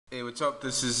Hey, what's up?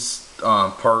 This is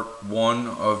part 1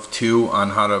 of 2 on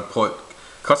how to put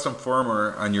custom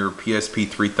firmware on your PSP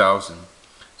 3000.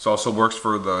 This also works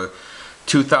for the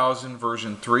 2000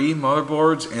 version 3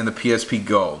 motherboards and the PSP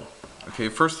Go. Okay,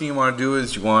 first thing you want to do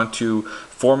is you want to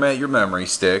format your memory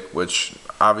stick, which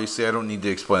obviously I don't need to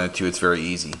explain it to you, it's very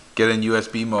easy. Get in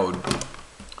USB mode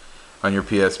on your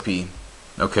PSP.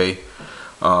 Okay,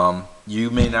 you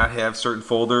may not have certain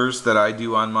folders that I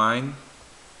do on mine,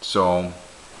 so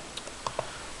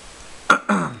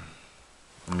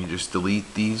let me just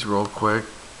delete these real quick.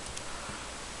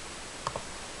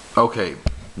 Okay,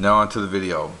 now onto the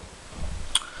video.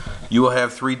 You will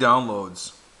have 3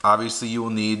 downloads. Obviously you will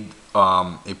need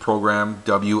a program,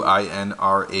 WINRAR,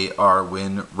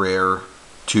 WINRAR,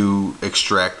 to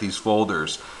extract these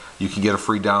folders. You can get a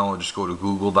free download. Just go to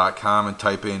google.com and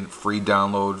type in free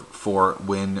download for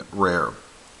WINRAR.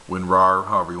 WINRAR,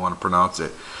 however you want to pronounce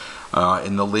it.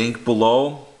 In the link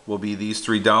below will be these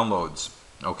 3 downloads.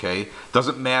 Okay,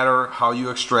 doesn't matter how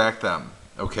you extract them,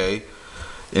 okay,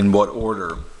 in what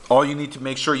order. All you need to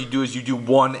make sure you do is you do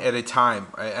one at a time.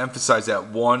 I emphasize that,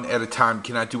 one at a time. You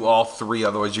cannot do all 3,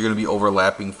 otherwise you're going to be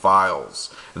overlapping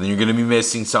files, and then you're going to be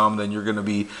missing some, then you're going to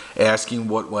be asking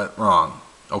what went wrong.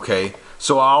 Okay,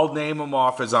 so I'll name them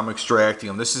off as I'm extracting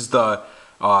them. This is the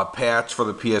patch for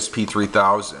the PSP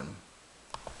 3000.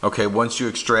 Okay, once you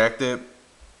extract it,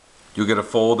 you'll get a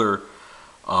folder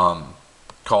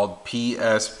called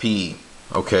PSP,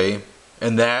 okay,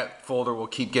 and that folder will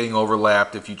keep getting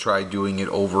overlapped if you try doing it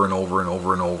over and over and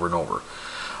over and over and over.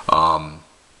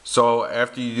 So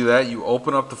after you do that, you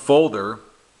open up the folder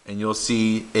and you'll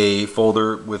see a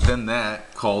folder within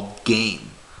that called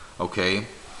game. Okay,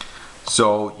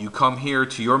 so you come here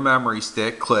to your memory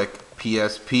stick, click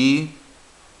PSP,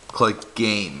 click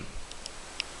game.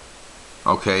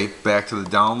 Okay, back to the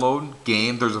download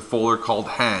game, there's a folder called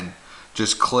hen.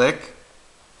 Just click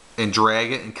and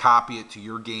drag it and copy it to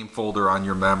your game folder on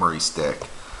your memory stick.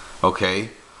 Okay,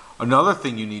 another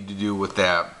thing you need to do with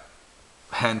that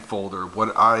hen folder,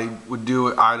 what I would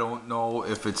do, I don't know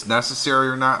if it's necessary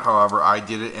or not, however I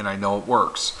did it and I know it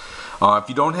works. If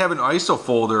you don't have an ISO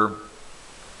folder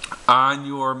on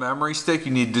your memory stick,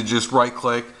 you need to just right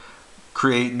click,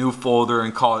 create new folder,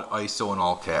 and call it ISO in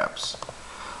all caps.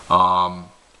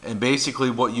 And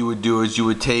basically what you would do is you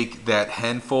would take that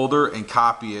hen folder and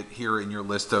copy it here in your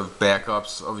list of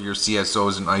backups of your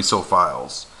CSOs and ISO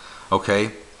files.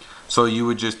 Okay, so you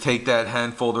would just take that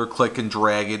hen folder, click and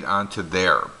drag it onto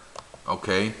there.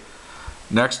 Okay,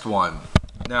 next one.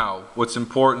 Now what's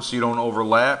important so you don't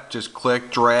overlap, just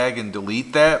click, drag, and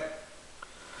delete that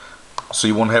so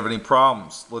you won't have any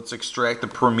problems. Let's extract the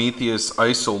Prometheus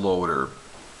ISO loader.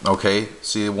 Okay,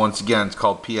 see, once again, it's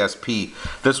called PSP.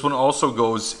 This one also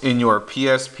goes in your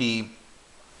PSP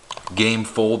game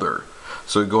folder.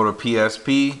 So you go to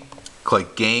PSP,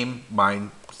 click game,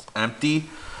 mine's empty.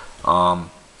 You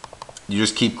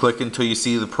just keep clicking until you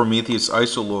see the Prometheus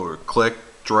ISO loader. Click,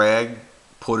 drag,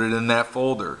 put it in that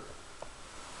folder.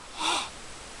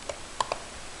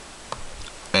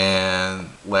 And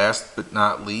last but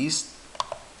not least,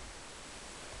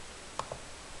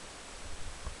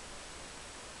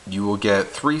 you will get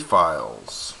 3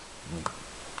 files.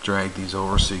 Drag these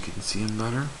over so you can see them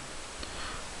better.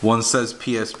 One says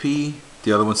PSP,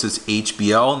 the other one says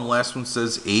HBL, and the last one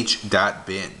says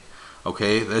h.bin.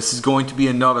 Okay, this is going to be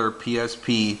another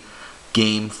PSP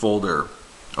game folder.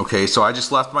 Okay, so I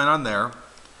just left mine on there.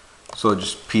 So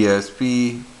just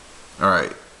PSP,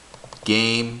 alright,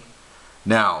 game.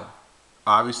 Now,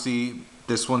 obviously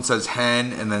this one says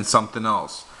hen and then something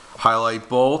else. Highlight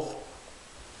both,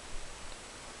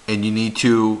 and you need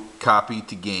to copy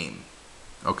to game.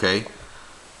 Okay,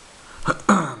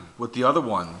 with the other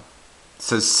one, it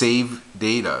says save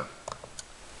data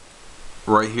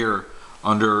right here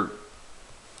under,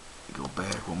 go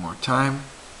back one more time,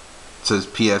 it says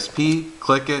PSP,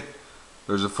 click it,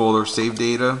 there's a folder, save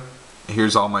data,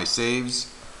 here's all my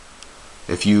saves.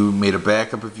 If you made a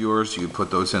backup of yours, you can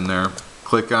put those in there,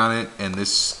 click on it, and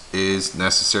this is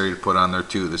necessary to put on there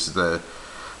too. This is the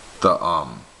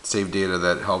save data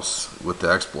that helps with the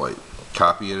exploit.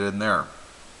 Copy it in there.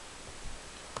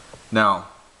 Now,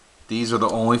 these are the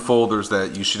only folders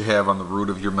that you should have on the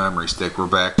root of your memory stick. We're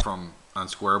back on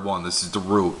square one. This is the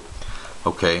root.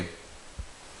 Okay.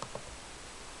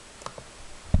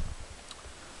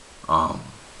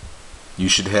 You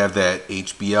should have that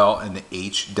HBL and the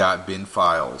h.bin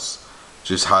files.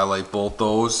 Just highlight both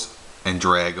those and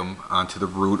drag them onto the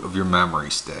root of your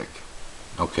memory stick.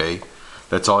 Okay.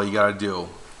 That's all you got to do.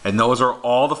 And those are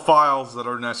all the files that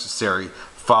are necessary.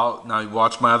 Now you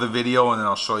watch my other video and then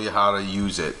I'll show you how to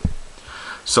use it.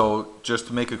 So just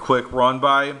to make a quick run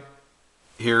by,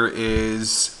 here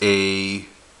is a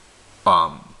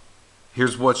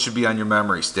here's what should be on your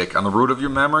memory stick. On the root of your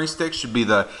memory stick should be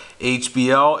the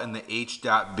HBL and the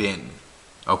H.bin.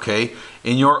 Okay?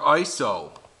 In your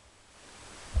ISO,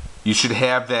 you should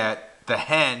have the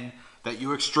hen that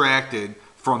you extracted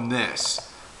from this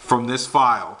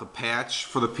file, the patch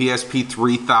for the PSP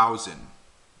 3000.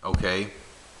 Okay?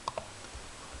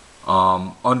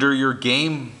 Under your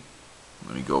game,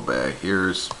 let me go back.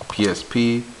 Here's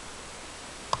PSP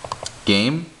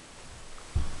game.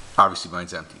 Obviously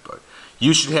mine's empty, but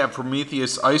you should have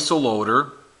Prometheus ISO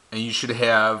loader, and you should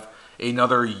have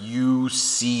another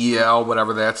UCL,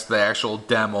 whatever, that's the actual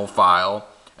demo file,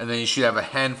 and then you should have a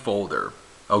hen folder.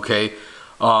 Okay,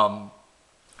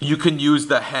 you can use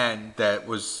the hen that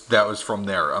was from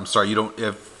there. I'm sorry, you don't.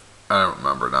 I don't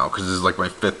remember now because this is like my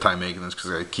 5th time making this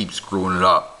because I keep screwing it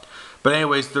up. But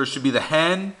anyways, there should be the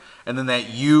hen, and then that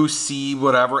UC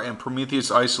whatever, and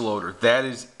Prometheus ISO loader. That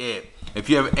is it. If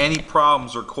you have any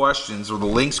problems or questions or the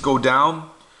links go down,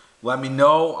 let me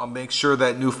know. I'll make sure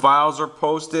that new files are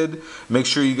posted. Make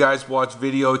sure you guys watch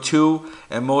video 2.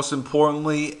 And most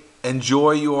importantly,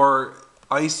 enjoy your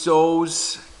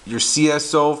ISOs, your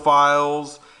CSO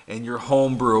files, and your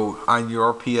homebrew on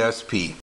your PSP.